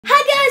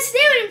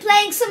be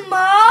playing some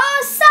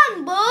more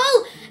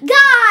Stumble,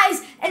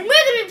 guys, and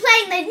we're going to be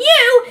playing the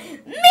new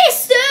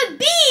Mr.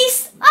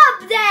 Beast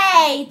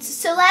update.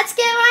 So let's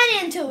get right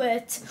into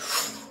it.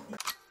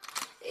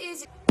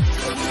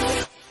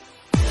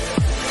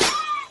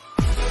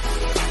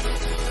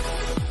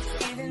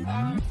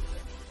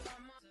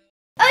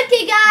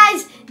 Okay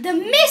guys, the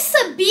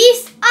Mr.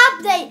 Beast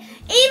update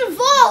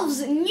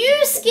involves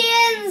new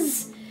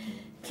skins,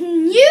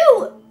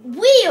 new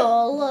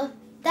wheel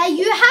that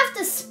you have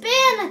to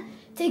spin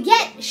to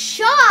get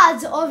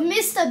shards of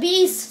Mr.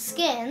 Beast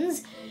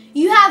skins.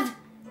 You have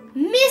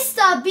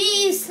Mr.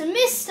 Beast, the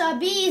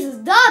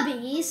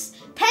Beast,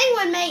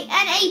 Penguin Mate,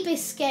 and Ape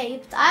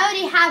Escaped. I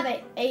already have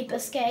Ape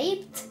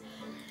Escaped.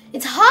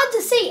 It's hard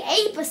to say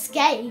Ape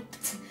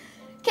Escaped.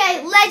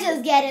 Okay, let's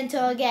just get into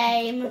a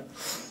game.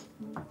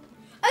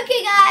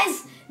 Okay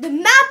guys, the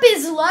map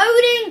is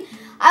loading.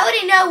 I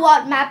already know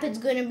what map it's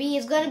going to be.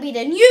 It's going to be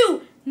the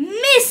new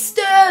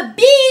Mr.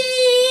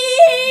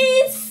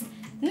 Beast!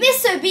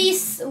 Mr.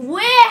 Beast's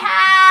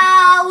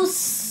warehouse!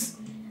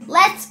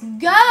 Let's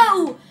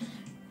go!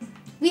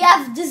 We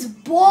have this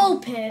ball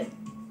pit.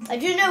 I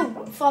don't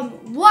know from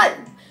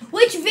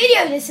which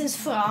video this is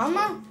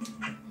from,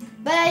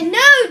 but I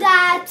know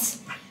that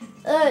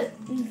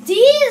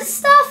these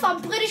stuff,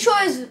 I'm pretty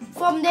sure, is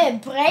from their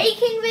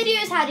breaking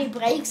videos, how they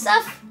break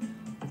stuff.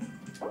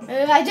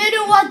 I don't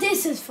know what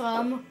this is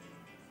from.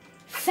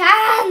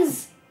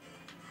 Fans!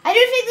 I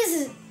don't think this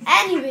is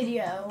any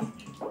video.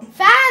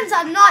 Fans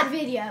are not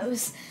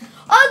videos.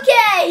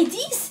 Okay,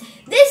 this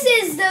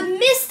is the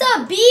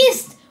Mr.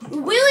 Beast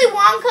Willy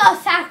Wonka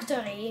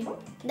factory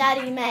that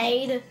he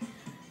made.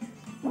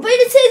 But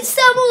it's in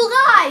Stumble,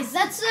 guys.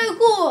 That's so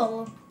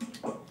cool.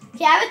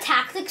 Okay, I have a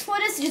tactics for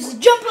this. Just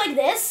jump like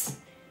this.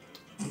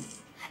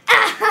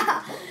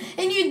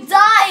 And you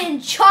die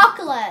in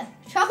chocolate.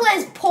 Chocolate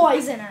is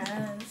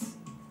poisonous.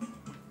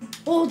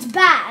 Well, it's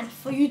bad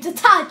for you to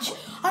touch.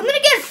 I'm gonna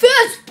get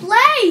first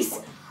place.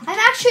 I'm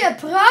actually a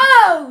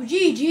pro.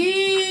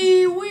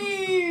 GG.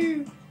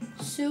 Woo.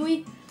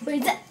 Suey.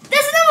 Wait,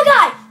 there's another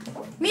guy.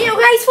 Me and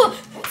race for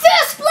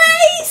first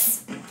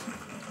place.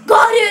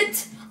 Got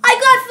it. I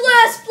got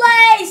first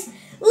place.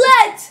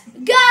 Let's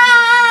go.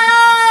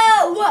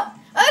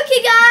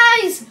 Okay,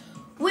 guys.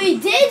 We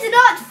did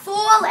not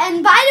fall.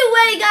 And by the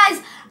way,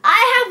 guys,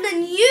 I have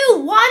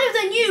one of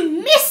the new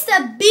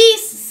Mr.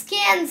 Beast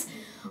skins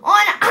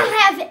on. I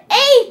have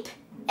Ape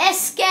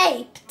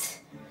Escaped.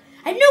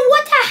 I don't know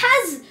what that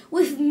has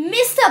with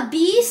Mr.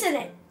 Beast and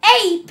an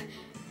ape.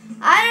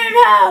 I don't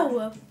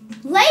know.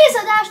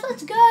 Laser Dash,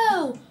 let's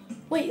go.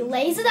 Wait,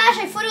 Laser Dash?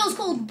 I thought it was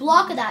called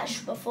Block Dash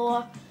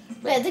before.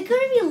 Wait, are there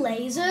going to be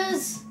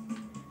lasers?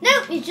 No,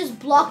 it's just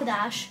Block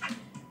Dash.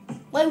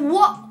 Wait,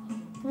 what?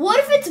 What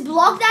if it's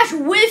Block Dash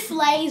with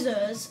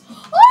lasers?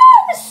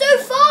 Oh, it's so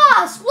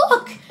fast.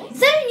 Look, is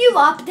that a new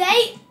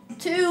update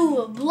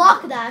to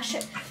Block Dash?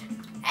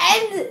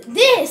 And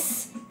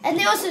this. And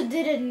they also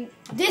did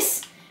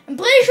this. I'm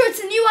pretty sure it's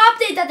a new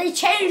update that they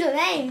changed the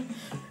name.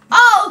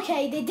 Oh,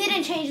 okay, they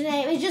didn't change the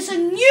name. It's just a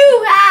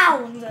new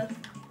round.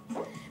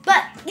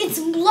 But it's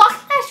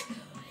Block Dash.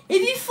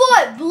 If you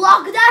thought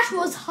Block Dash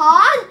was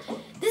hard,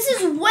 this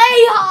is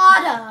way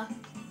harder.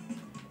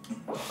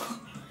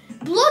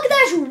 Block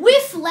Dash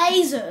with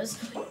lasers.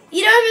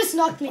 It almost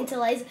knocked me into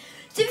laser.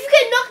 So if you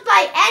get knocked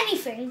by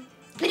anything,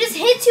 it just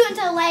hits you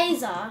into a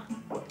laser.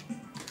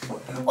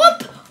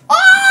 Whoop!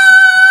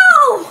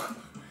 Oh!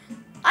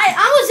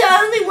 I was the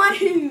only one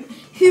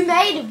who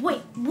made it.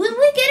 Wait, will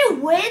we get a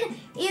win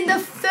in the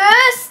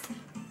first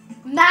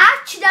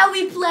match that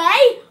we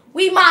play?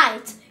 We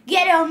might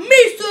get a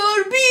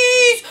Mr.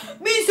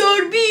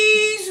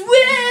 Beast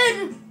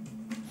win.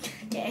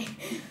 Okay.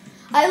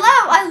 I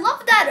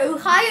love that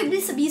Ohio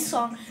Mr. Beast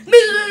song.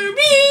 Mr.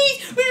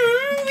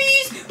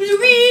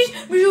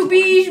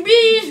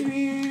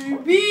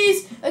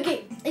 Beast.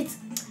 Okay, it's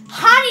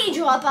Honey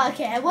Drop.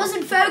 Okay, I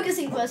wasn't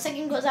focusing for a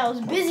second because I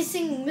was busy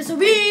singing Mr.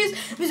 Beast.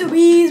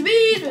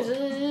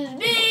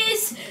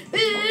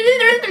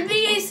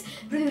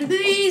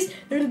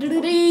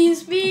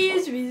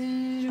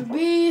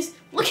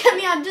 Look at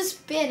me, I'm just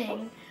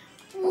spinning.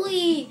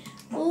 Wee.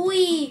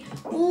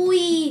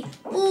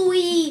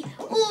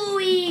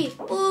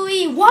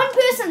 One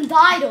person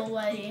died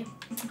already.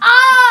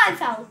 Ah, I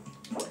fell.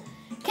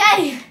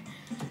 Okay,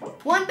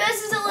 one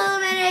person's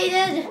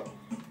eliminated.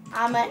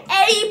 I'm an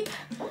ape.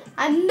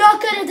 I'm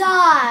not gonna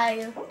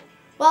die.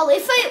 Well,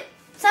 if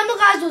Stumble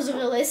Guys was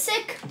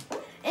realistic,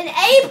 an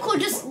ape could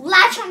just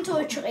latch onto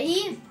a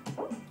tree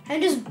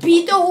and just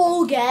beat the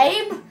whole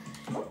game.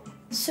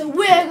 So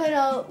we're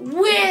gonna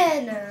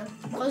win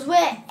because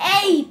we're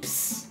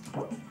apes.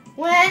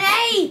 We're an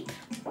ape.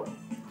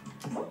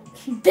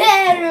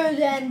 Better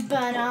than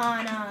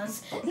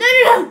bananas.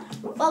 No.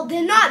 Well,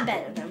 they're not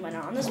better than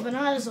bananas.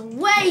 Bananas are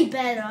way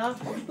better.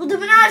 Well, the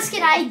banana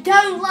skin, I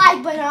don't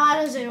like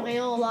bananas in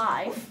real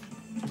life.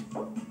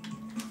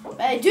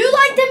 But I do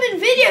like them in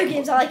video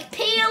games. I like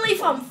Peely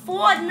from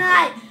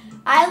Fortnite.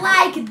 I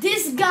like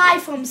this guy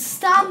from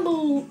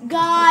Stumble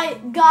Guys.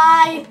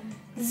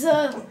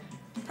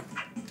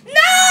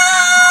 No!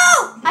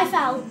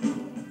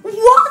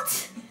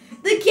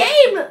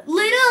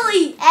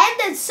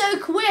 so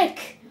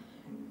quick.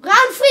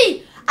 Round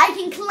 3. I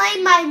can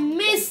claim my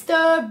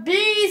Mr.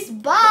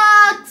 Beast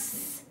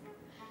box.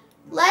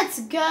 Let's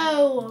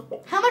go.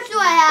 How much do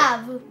I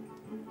have?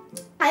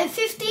 I have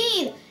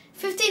 15.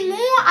 15 more.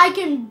 I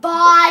can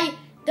buy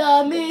the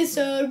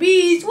Mr.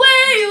 Beast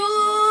whale.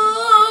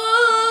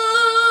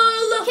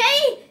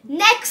 Okay.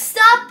 Next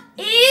up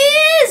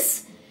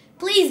is...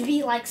 Please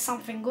be like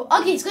something good.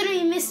 Okay, it's gonna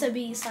be Mr.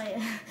 Beast.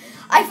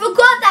 I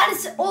forgot that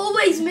it's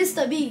always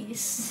Mr.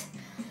 Beast.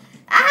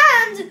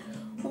 And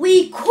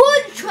we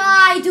could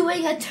try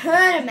doing a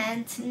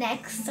tournament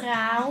next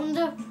round.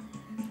 That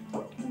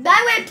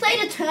way I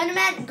played a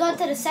tournament, got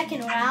to the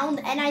second round,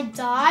 and I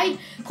died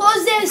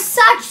because there's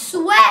such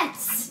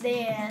sweats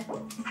there.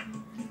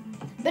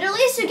 But at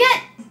least you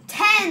get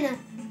 10.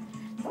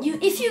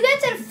 If you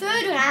get to the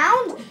third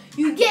round,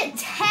 you get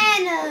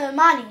 10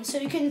 money, so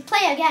you can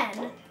play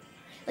again.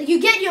 Like, you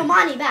get your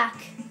money back.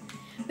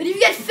 But if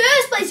you get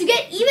first place, you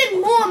get even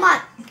more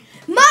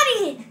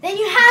money than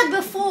you had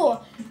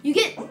before. You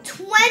get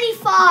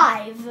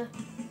 25. No,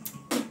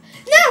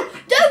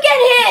 don't get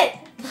hit.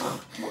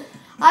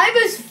 I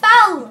almost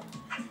fell.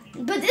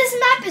 But this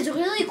map is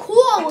really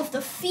cool with the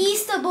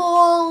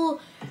Feastable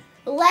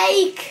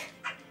Lake,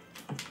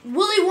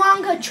 Willy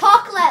Wonka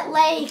Chocolate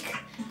Lake.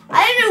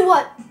 I don't know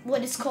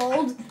what it's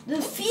called. The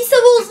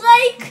Feastables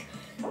Lake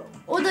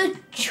or the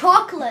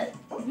Chocolate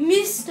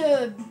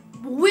Mr.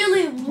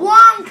 Willy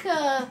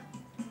Wonka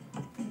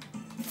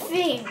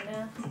thing.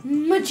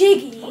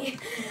 Majiggy.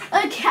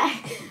 Okay.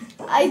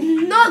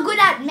 I'm not good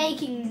at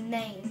making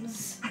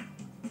names.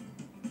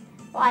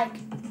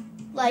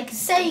 Like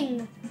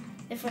saying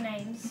different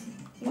names.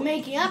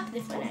 Making up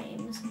different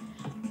names.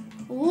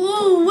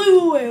 Ooh,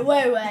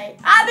 wait.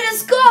 I'm gonna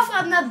score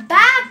from the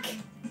back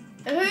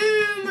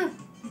room.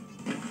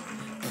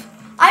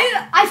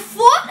 I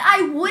thought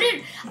I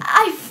wouldn't.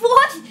 I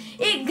thought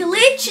it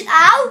glitched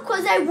out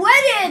because I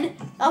went in.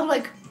 I'm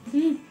like,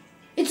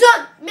 it's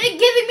not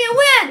giving me a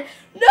win.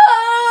 No,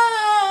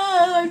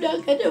 I'm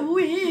not gonna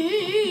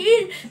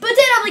win. But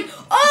then I'm like,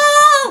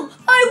 oh,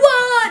 I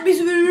won.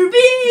 Mr.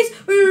 Beast,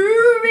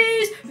 Mr.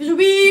 Beast, Mr.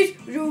 Beast,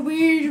 Mr.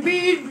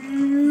 Beast,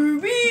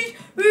 Mr.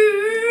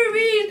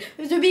 Beast,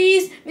 Mr.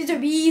 Beast, Mr.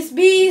 Beast,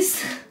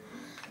 Beast.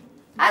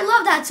 I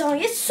love that song.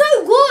 It's so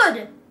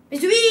good.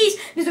 Mr. Beast,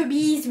 Mr.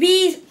 Beast,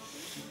 Beast.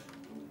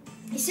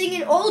 He's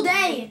singing all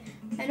day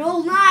and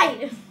all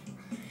night.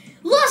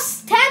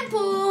 Lost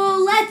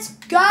Temple, let's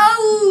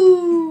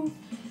go.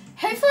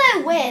 Hopefully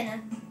I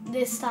win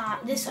this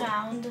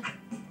round.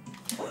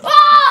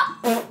 Ah!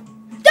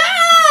 No!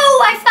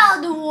 I fell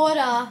in the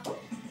water.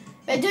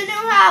 I don't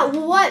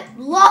know what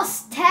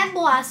Lost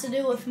Temple has to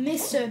do with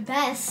Mr.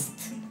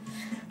 Best.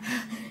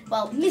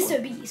 Well,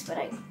 Mr. Beast, but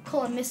I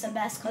call him Mr.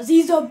 Best because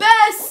he's the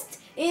best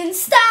in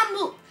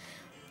Istanbul.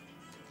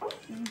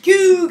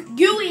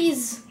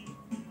 Gooey's.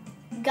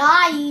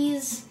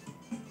 Guys.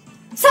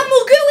 Some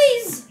more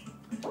gooeys.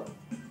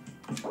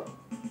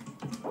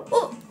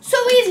 Oh, so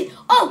easy.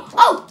 Oh.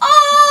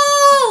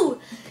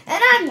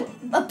 And I'm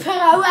a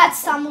pro at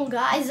Stumble,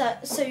 guys,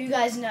 so you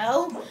guys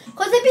know.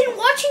 Because I've been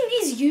watching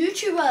these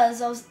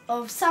YouTubers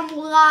of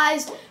Stumble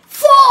Guys,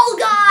 Fall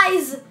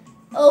Guys,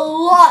 a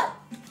lot.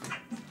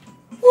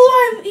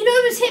 Oh, he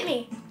almost hit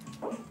me.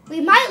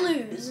 We might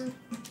lose.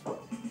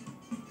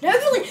 But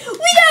hopefully,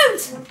 we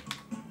don't.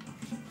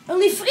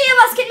 Only 3 of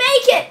us can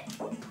make it.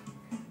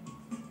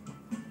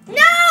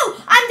 No,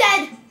 I'm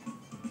dead.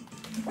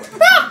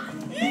 Ah,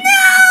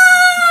 no.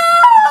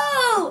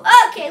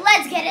 Okay,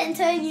 let's get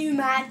into a new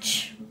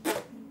match.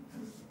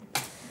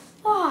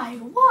 Why?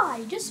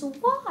 Just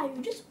why?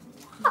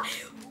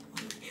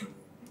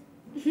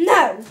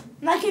 No,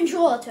 my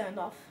controller turned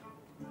off.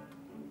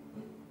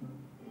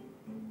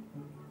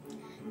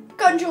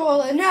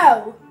 Controller,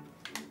 no.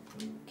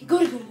 Okay,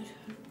 good.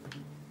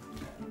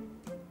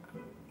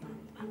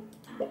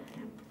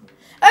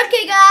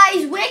 Okay,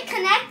 guys, we're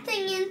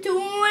connecting into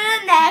the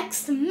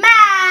next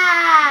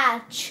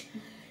match.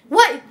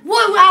 What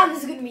round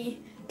is it gonna be?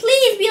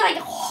 Please be like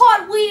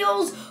Hot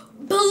Wheels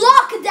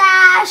Block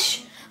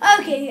Dash.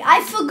 Okay,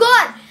 I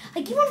forgot.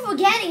 I keep on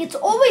forgetting. It's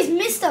always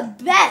Mr.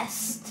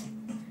 Best.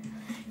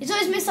 It's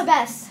always Mr.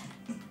 Best.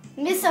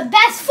 Mr.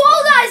 Best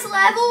Fall Guys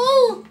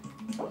level.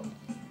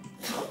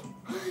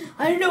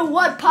 I don't know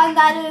what pun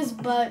that is,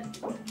 but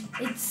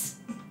it's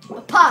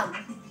a pun.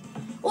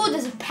 Oh,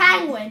 there's a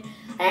penguin.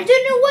 And I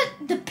don't know what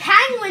the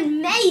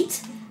penguin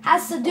mate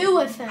has to do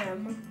with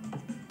him.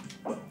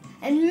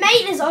 And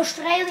mate is an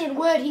Australian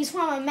word. He's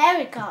from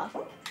America.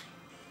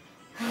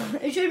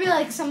 It should be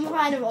like some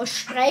kind of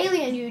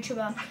Australian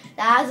YouTuber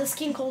that has a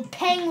skin called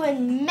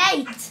Penguin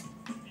Mate.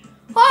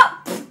 Oh,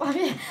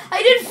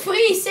 I did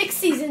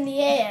 360s in the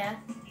air.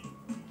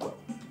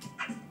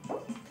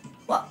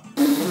 What?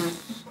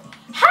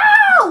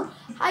 How?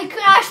 I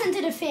crashed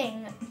into the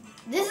thing.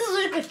 This is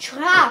like a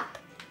trap.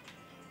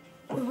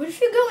 What if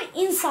you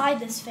go inside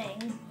this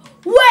thing?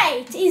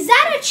 Wait, is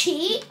that a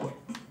cheat?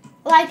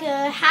 Like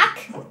a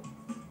hack?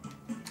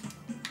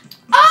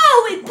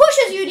 Oh, it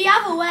pushes you the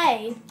other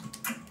way.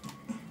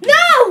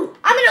 No!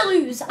 I'm gonna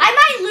lose. I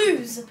might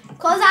lose.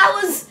 because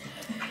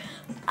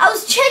I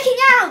was checking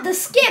out the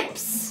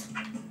skips.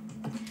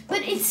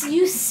 But it's,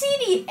 you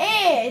see the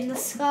air in the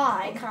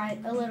sky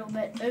a little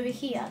bit over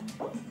here.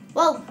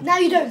 Well, now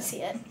you don't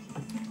see it.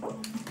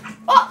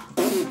 Oh,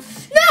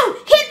 no,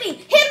 hit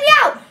me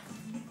out.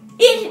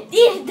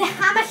 The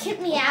hammer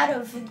hit me out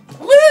of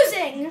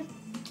losing.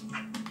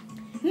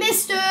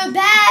 Mr.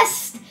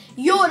 Best,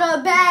 you're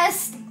the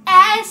best.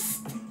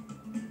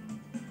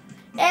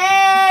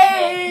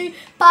 Hey,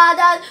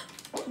 pada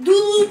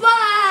duba.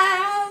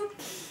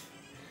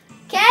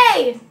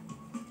 Okay,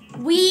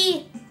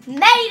 we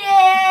made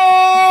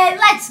it.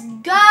 Let's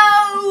go.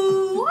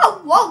 Whoa,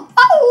 whoa,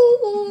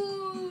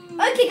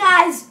 whoa. Okay,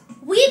 guys,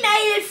 we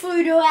made it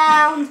through the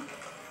round.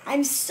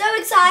 I'm so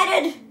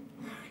excited.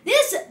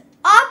 This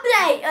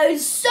update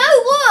is so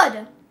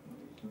good.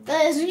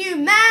 There's a new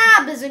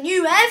map, there's a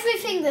new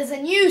everything, there's a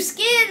new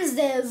skins,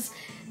 there's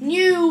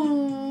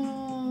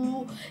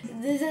new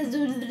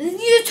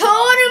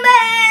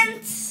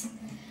tournaments.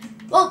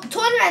 Well,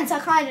 tournaments are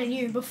kind of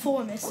new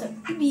before Mr.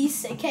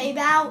 Beast came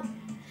out.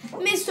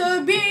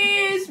 Mr.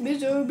 Beast,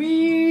 Mr.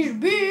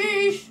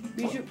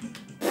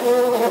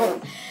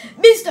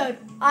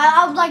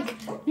 I'm like,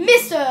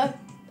 Mr.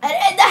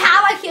 And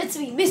how I hear to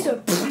me,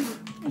 Mr.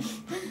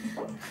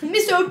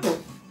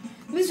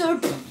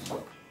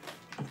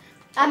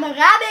 I'm a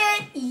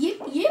rabbit.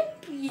 Yip,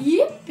 yip,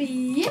 yip,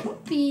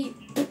 yip, yip.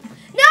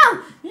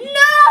 No!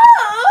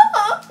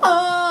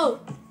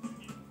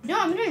 No,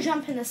 I'm gonna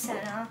jump in the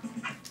center.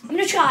 I'm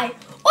gonna try.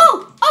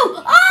 Oh!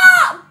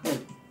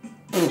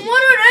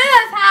 What on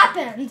earth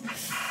happened?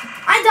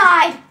 I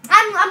died.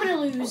 I'm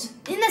gonna lose.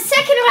 In the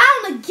second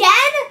round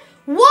again?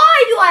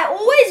 Why do I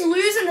always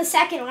lose in the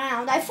second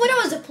round? I thought it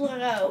was a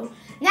pro.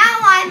 Now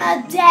I'm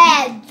a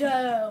dead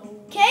though.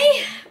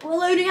 Okay, we're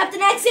loading up the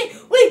next game.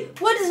 Wait,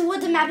 what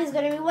the map is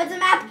gonna be? What's the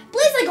map?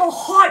 Please, like a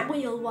Hot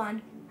Wheel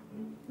one.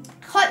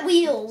 Hot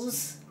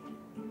Wheels.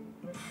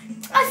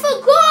 I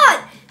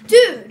forgot,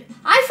 dude.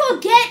 I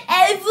forget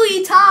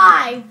every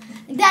time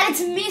that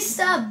it's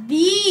Mr.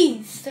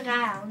 Beast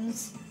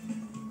rounds.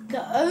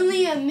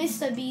 Only a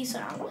Mr. Beast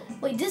round.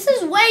 Wait, this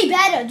is way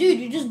better, dude.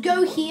 You just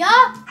go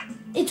here.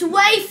 It's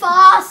way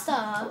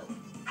faster.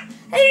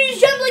 And you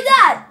just jump like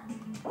that.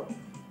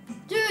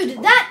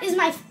 Dude, that is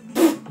my...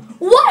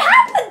 What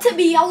happened to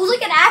me? I was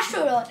like an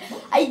astronaut.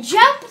 I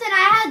jumped and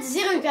I had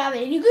 0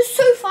 gravity. And you go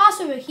so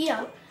fast over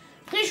here.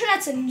 Pretty sure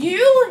that's a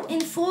new in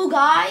Fall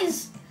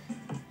Guys.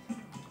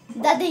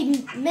 That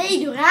they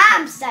made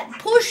ramps that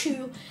push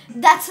you.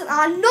 That's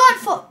not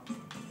for...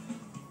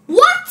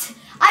 What?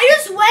 I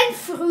just went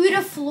through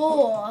the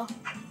floor.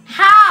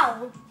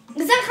 How?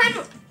 Is that kind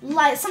of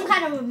like some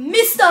kind of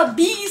Mr.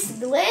 Beast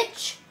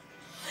glitch?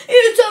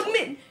 It's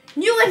a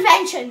new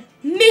invention.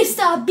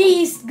 Mr.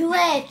 Beast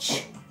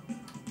glitch.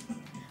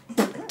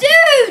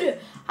 Dude,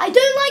 I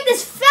don't like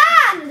this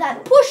fan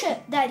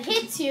that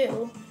hits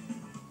you.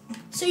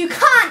 So you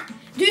can't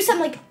do some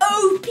like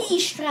OP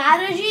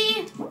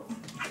strategy.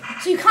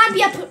 So you can't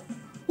be up.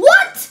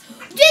 What?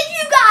 Did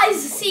you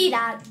guys see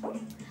that?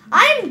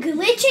 I'm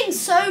glitching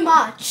so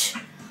much.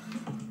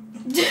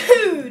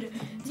 Dude,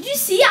 did you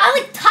see? I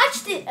like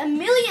touched it a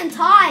million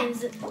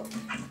times.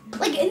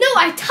 Like, no,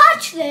 I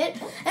touched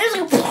it and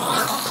it was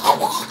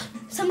like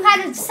some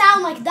kind of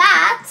sound like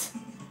that.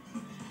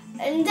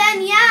 And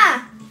then,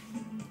 yeah.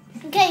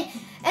 Okay,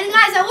 and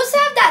guys, I also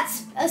have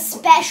a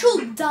special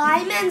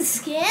diamond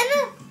skin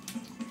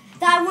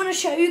that I want to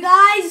show you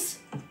guys.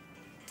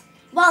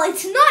 Well,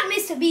 it's not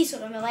Mr. Beast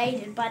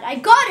related, but I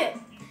got it.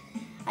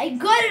 I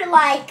got it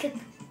like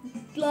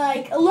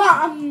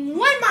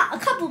a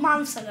couple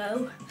months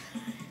ago.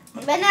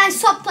 And then I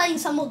stopped playing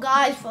some more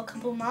guys for a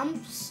couple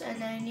months, and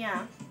then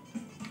yeah.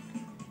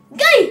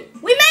 Okay,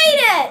 we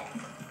made it.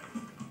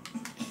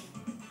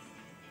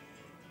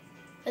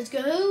 Let's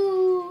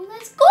go.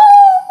 Let's go.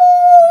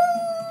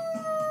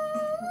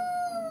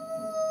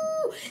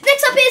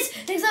 Next up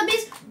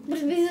is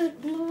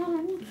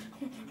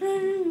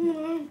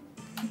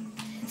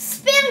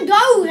spin,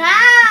 go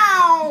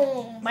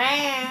round,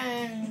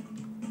 bang.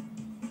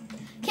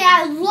 Okay,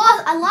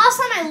 last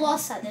time I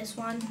lost at this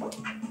one.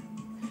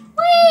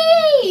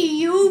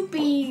 Whee,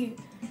 youpie.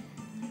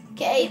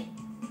 Okay,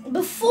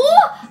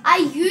 before I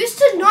used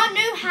to not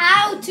know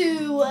how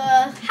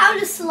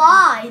to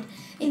slide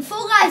in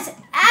Fall Guys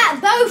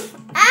both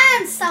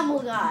and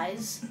Stumble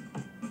Guys.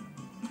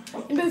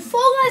 In both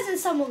Fall Guys and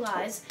Stumble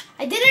Guys,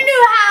 I didn't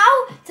know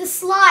how to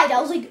slide.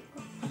 I was like,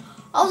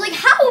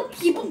 how are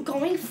people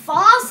going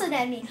faster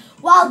than me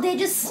while they're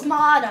just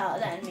smarter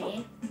than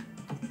me?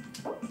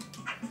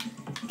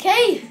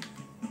 Okay.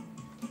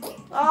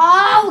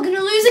 Oh, we're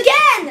gonna lose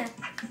again.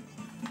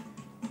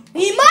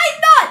 We might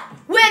not.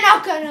 We're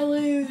not gonna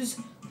lose.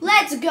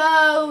 Let's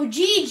go.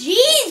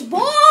 GG's,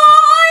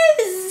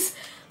 boys.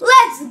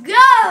 Let's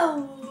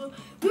go.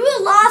 We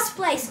were last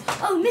place.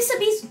 Oh, Mr.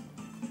 Beast.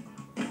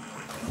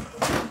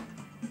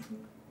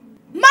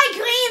 My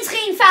green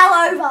screen fell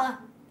over.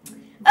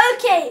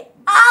 Okay,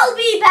 I'll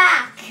be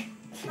back.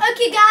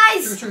 Okay,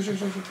 guys. Sure.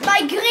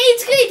 My green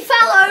screen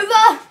fell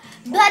over,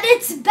 but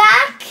it's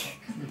back.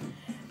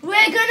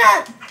 we're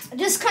gonna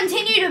just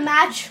continue the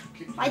match.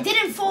 I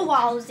didn't fall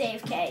while I was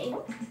AFK.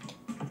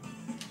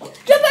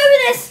 Jump over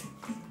this!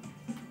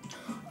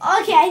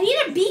 Okay, I need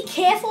to be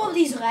careful of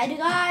these red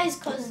guys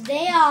because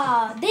they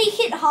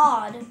hit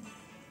hard.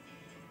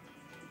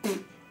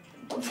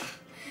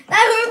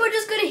 That hurt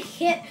just got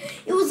hit.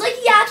 It was like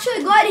he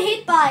actually got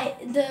hit by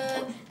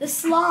the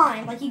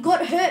slime. Like he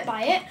got hurt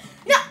by it.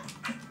 No!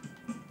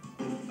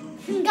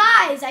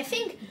 Guys, I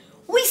think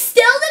we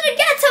still didn't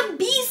get some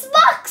beast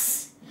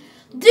bucks.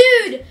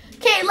 Dude,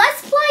 okay,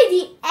 let's play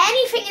the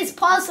anything is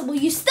possible.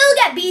 You still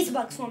get beast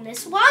bucks from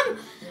this one,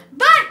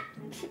 but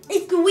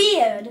it's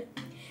weird.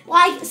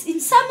 Like in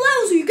some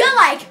levels you get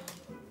like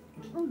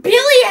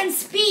billion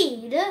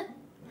speed.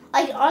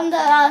 Like on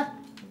the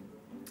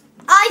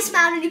Ice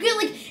Mountain, you get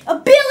like a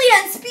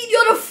billion speed,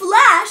 you're a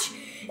flash,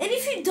 and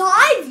if you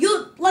dive,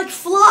 you're like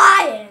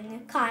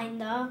flying,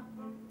 kinda.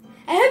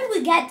 I hope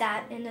we get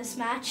that in this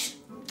match.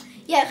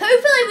 Yeah,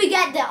 hopefully we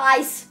get the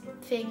ice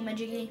thing,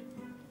 Majiggy.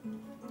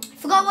 I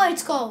forgot what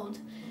it's called.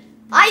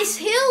 Ice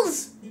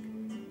Hills?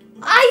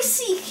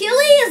 Icy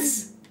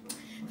Hillies?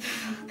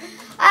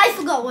 I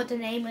forgot what the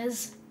name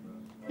is.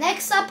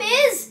 Next up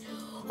is...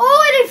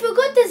 Oh, and I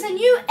forgot there's a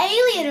new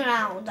alien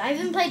round. I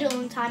haven't played it a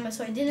long time,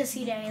 so I didn't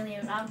see the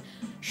alien round.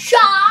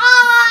 Sharks!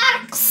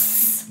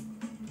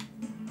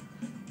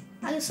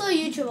 I saw a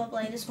YouTuber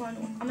play this one.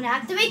 I'm gonna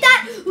activate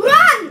that.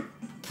 Run!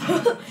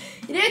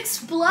 It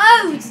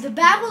explodes. The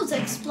barrels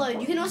explode.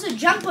 You can also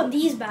jump on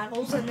these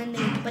barrels, and then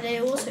they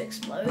also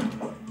explode.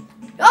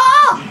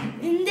 Oh!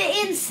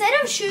 Instead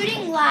of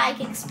shooting like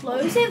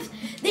explosives,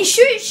 they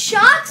shoot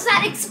sharks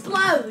that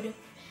explode.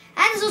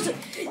 And there's also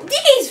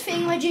these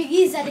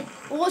thingamajiggies that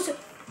also...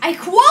 I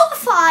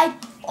qualified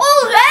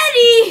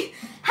already!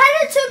 How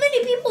did so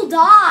many people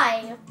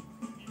die?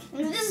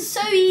 This is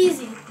so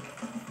easy.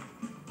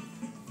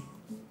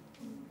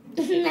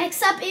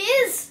 Next up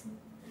is...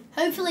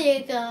 Hopefully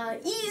like a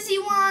easy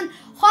one.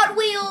 Hot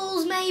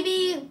Wheels,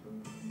 maybe.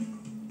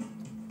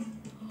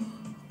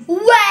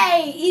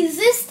 Wait, is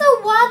this the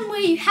one where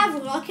you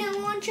have rocket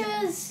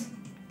launchers?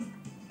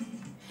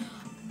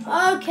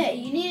 Okay,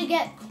 you need to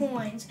get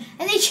coins.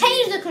 And they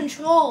changed the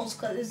controls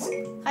because it's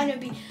kind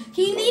of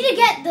You need to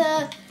get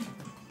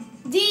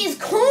these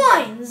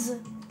coins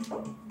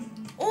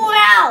or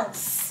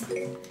else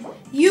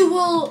you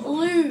will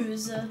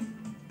lose.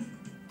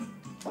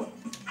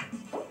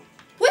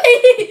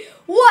 Wait,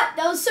 what?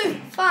 That was so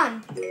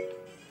fun.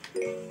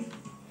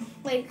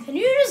 Wait, can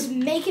you just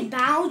make it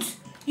bounce?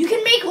 You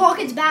can make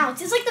rockets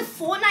bounce. It's like the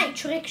Fortnite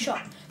trick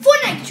shot.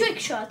 Fortnite trick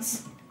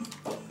shots.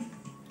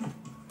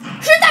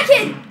 Shoot that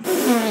kid!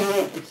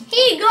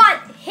 He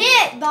got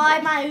hit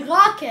by my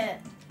rocket.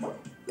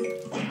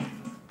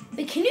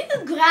 But can you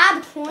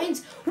grab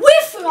coins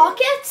with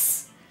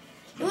rockets?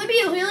 It would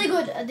be a really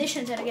good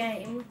addition to the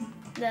game.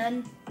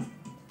 Then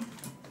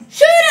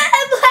shoot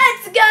him!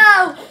 Let's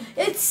go!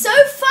 It's so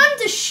fun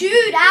to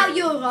shoot out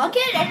your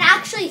rocket and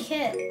actually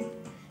hit.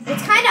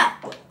 It's kind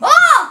of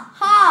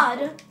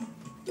hard.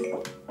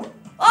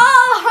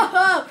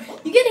 Oh,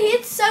 you get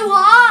hit so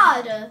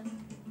hard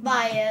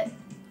by it.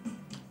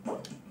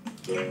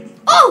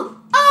 Oh,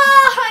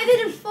 I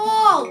didn't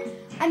fall.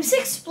 I'm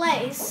 6th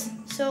place,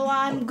 so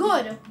I'm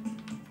good.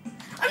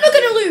 I'm not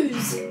gonna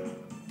lose.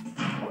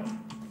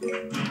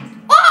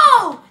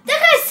 Oh, that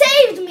guy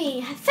saved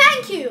me.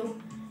 Thank you.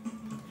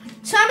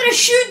 So I'm gonna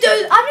shoot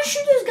those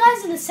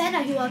guys in the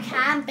center who are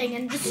camping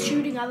and just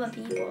shooting other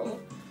people.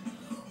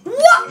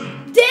 What?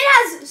 There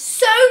has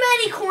so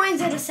many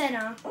coins in the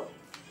center.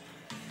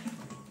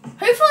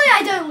 Hopefully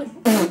I don't.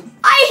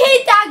 I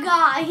hate that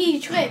guy. He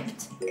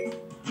tripped.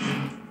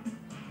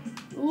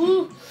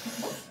 Ooh.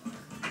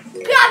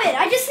 Grab it.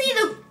 I just need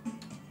the...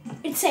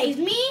 It saved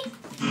me.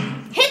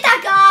 Hit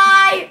that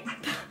guy.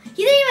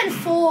 He didn't even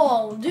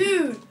fall,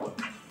 dude.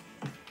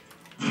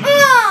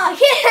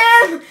 Hit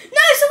him.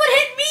 No, someone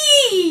hit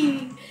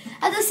me.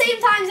 At the same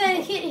time as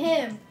I hit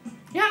him.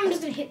 Now I'm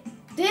just going to hit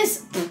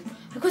this.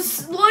 I got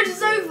slowed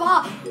so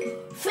far.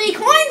 3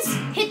 coins.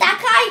 Hit that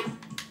guy.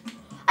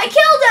 I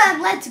killed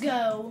him. Let's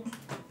go.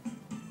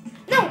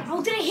 No, I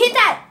was going to hit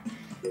that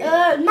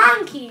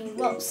monkey.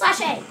 Well,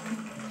 /A.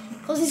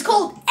 Because he's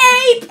called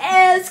Ape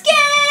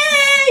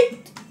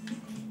Escape.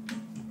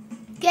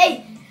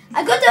 Okay,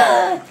 I got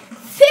the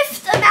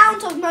 5th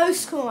amount of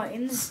most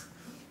coins.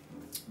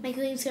 My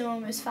green screen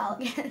almost fell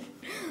again.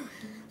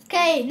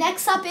 Okay,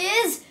 next up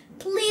is,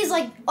 please,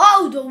 the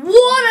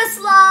water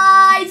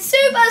slide,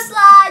 super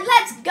slide,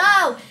 let's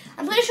go.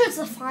 I'm pretty sure it's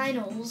the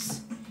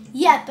finals.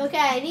 Yep, okay,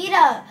 I need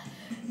to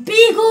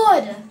be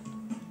good.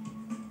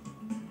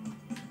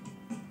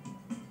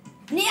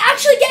 I need to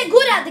actually get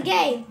good at the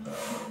game.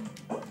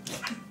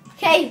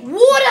 Okay,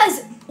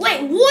 water's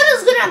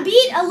gonna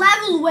beat a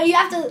level where you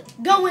have to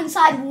go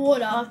inside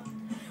water.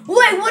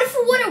 Wait, what if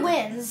the water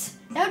wins?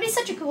 That would be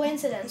such a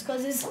coincidence,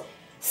 because his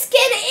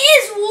skin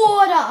is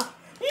water.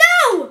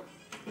 No!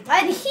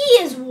 And he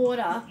is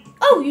water.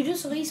 Oh, you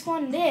just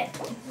respawned there.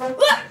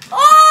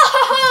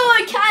 Oh,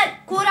 I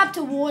can't go up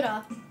to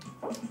water.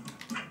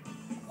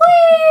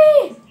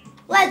 Whee!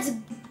 Let's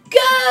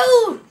go!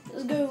 go!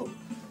 Let's go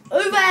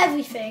over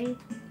everything.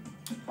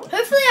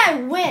 Hopefully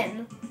I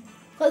win.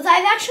 Because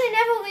I've actually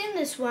never won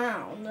this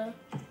round.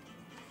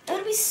 It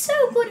would be so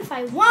good if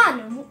I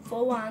won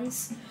for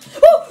once.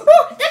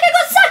 Oh, that guy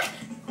got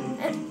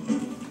stuck!